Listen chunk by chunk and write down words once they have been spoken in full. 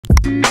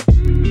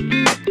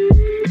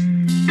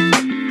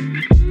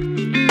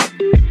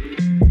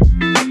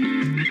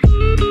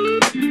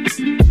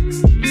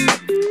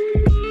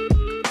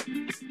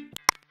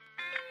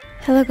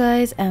Hello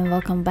guys, and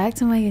welcome back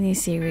to my uni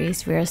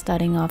series. We are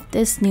starting off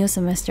this new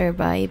semester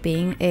by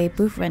being a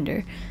booth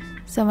vendor.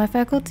 So my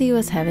faculty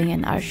was having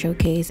an art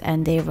showcase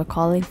and they were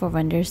calling for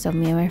vendors, so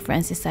me and my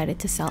friends decided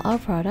to sell our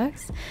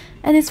products.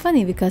 And it's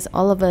funny because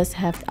all of us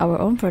have our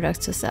own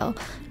products to sell.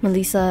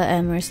 Melissa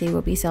and Mercy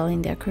will be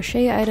selling their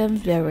crochet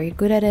items, they're very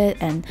good at it,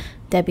 and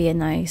Debbie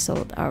and I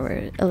sold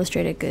our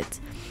illustrated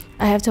goods.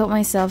 I have told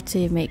myself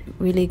to make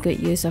really good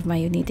use of my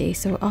uni days,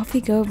 so off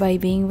we go by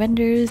being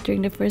vendors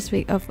during the first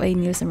week of a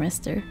new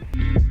semester.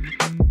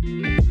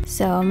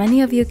 So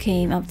many of you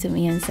came up to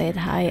me and said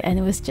hi, and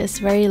it was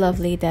just very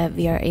lovely that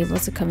we are able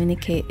to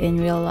communicate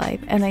in real life,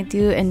 and I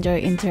do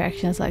enjoy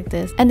interactions like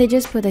this, and they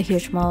just put a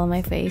huge smile on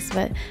my face.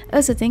 But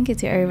also thank you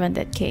to everyone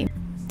that came.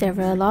 There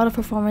were a lot of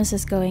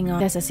performances going on.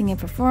 There's a singing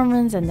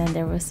performance, and then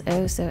there was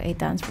also a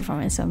dance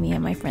performance, so me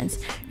and my friends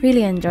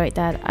really enjoyed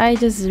that. I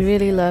just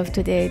really love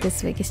today.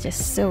 This week is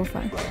just so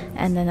fun.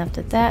 And then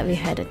after that, we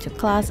headed to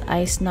class.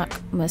 I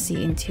snuck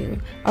Mercy into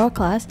our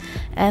class,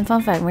 and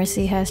fun fact,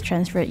 Mercy has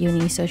transferred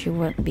uni, so she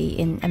won't be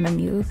in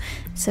MMU,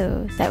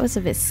 so that was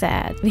a bit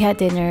sad. We had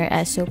dinner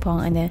at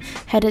Sopong and then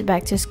headed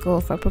back to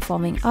school for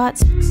performing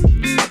arts.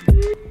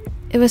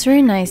 It was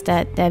very nice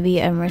that Debbie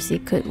and Mercy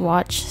could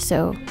watch,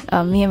 so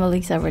me and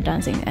Melissa were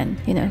dancing, and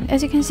you know,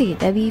 as you can see,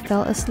 Debbie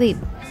fell asleep.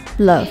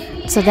 Love.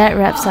 So that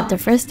wraps up the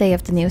first day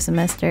of the new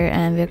semester,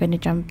 and we're going to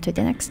jump to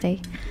the next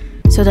day.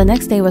 So the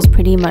next day was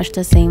pretty much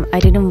the same. I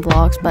didn't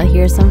vlogs, but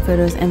here's some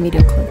photos and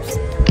video clips.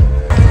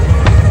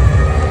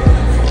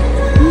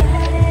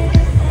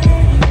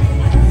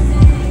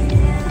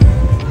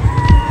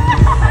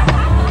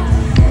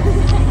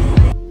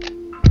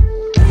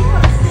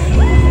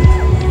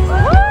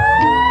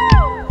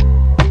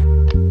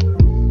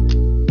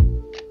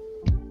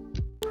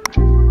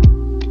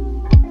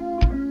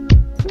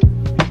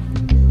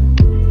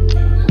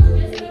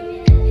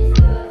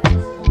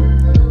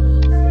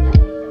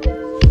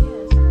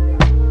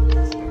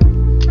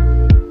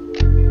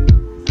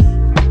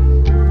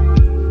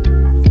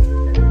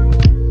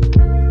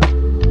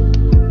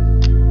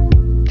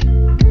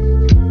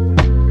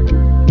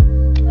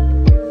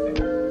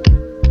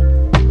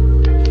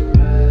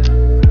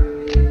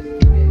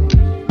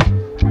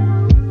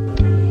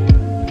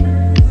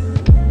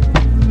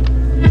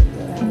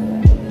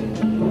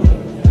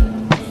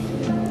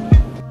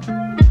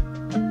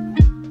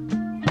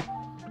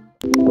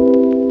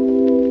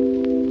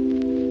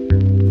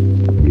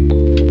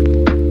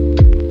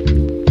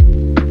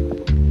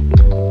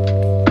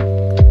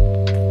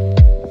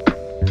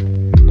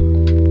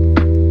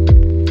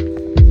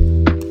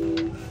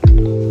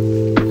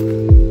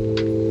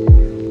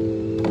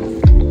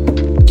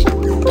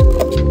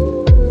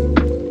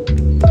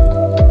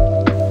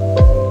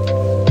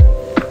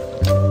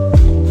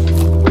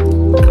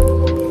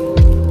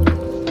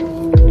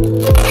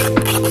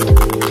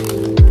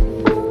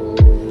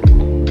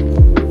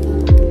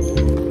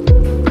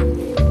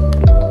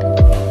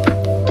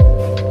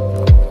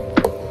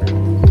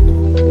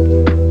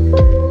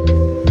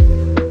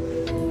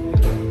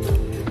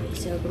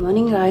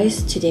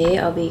 Today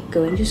I'll be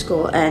going to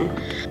school, and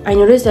I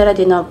noticed that I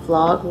did not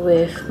vlog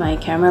with my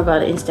camera,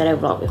 but instead I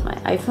vlogged with my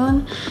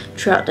iPhone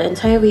throughout the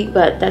entire week.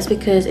 But that's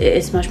because it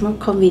is much more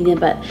convenient.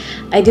 But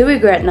I do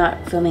regret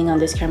not filming on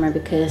this camera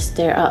because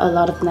there are a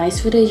lot of nice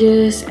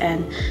footages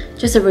and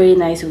just a really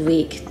nice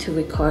week to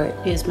record.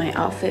 Here's my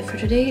outfit for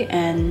today,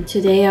 and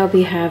today I'll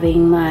be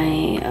having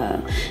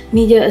my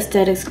media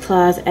aesthetics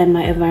class and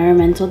my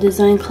environmental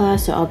design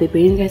class, so I'll be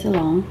bringing you guys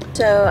along.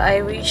 So I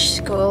reached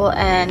school,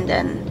 and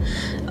then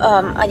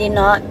I did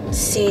not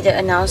see the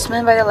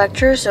announcement by the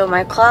lecturer, so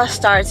my class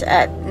starts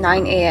at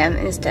 9 AM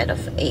instead of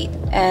 8,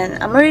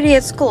 and I'm already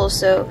at school,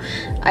 so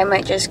I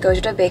might just go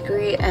to the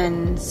bakery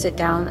and sit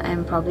down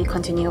and probably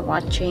continue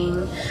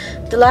watching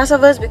The Last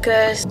of Us,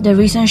 because the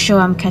recent show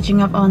I'm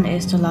catching up on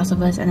is The Last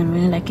of Us and I'm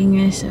really liking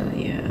it, so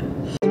yeah.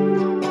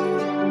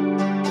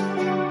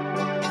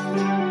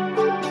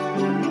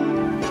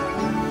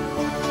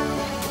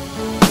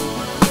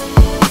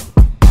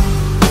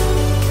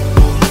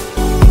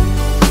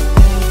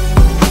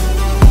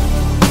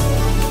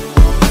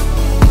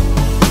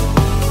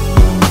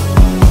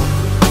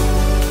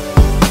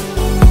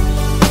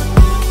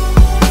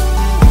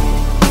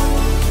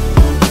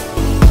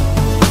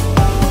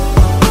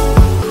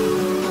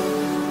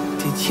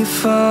 You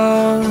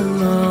fall a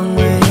long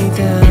way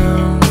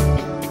down.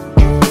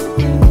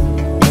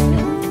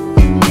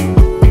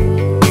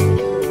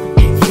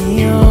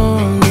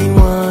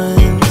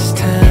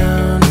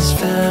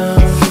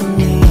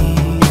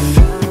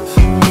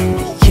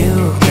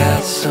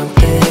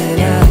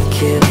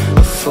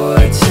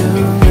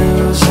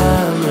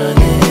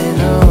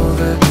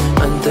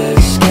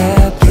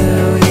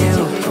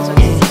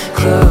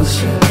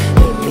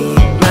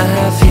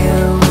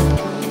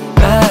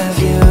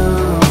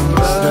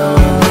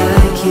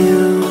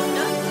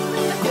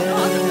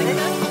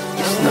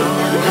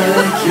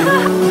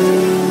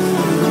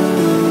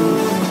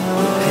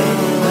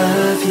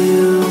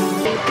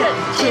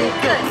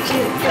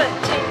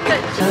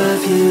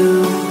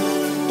 you,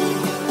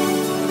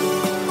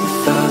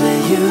 with all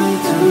that you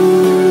do.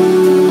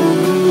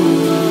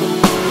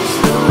 There's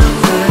no one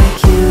like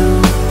you.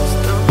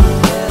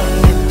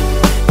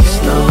 There's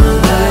no one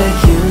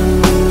like you.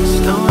 There's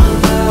no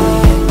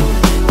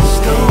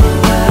one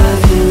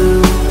like you.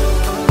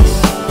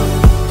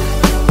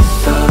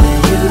 With all that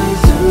you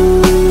do.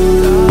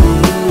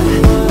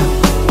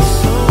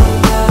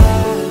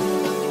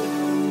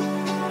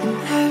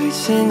 Every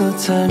single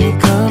time you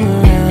come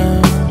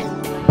around,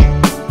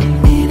 I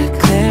need a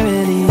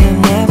clarity I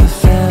never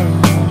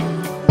found.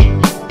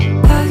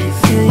 I can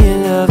feel your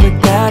love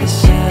without a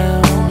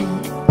sound.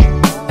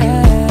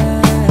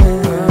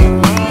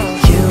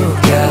 You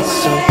got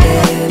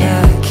something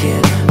I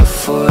can't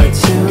afford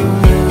to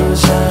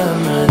lose.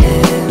 I'm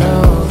running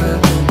over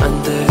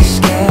under the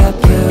sky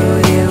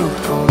blue. You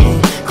pull me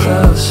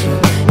closer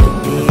and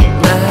meet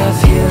my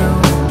view,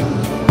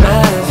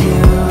 my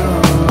view.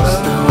 There's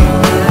no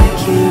one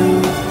like you.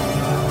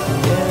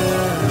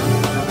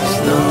 There's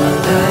no one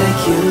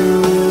like you.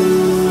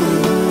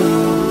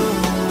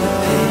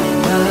 Painting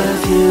my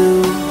view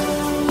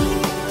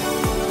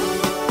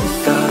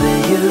with all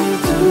that you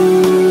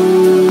do.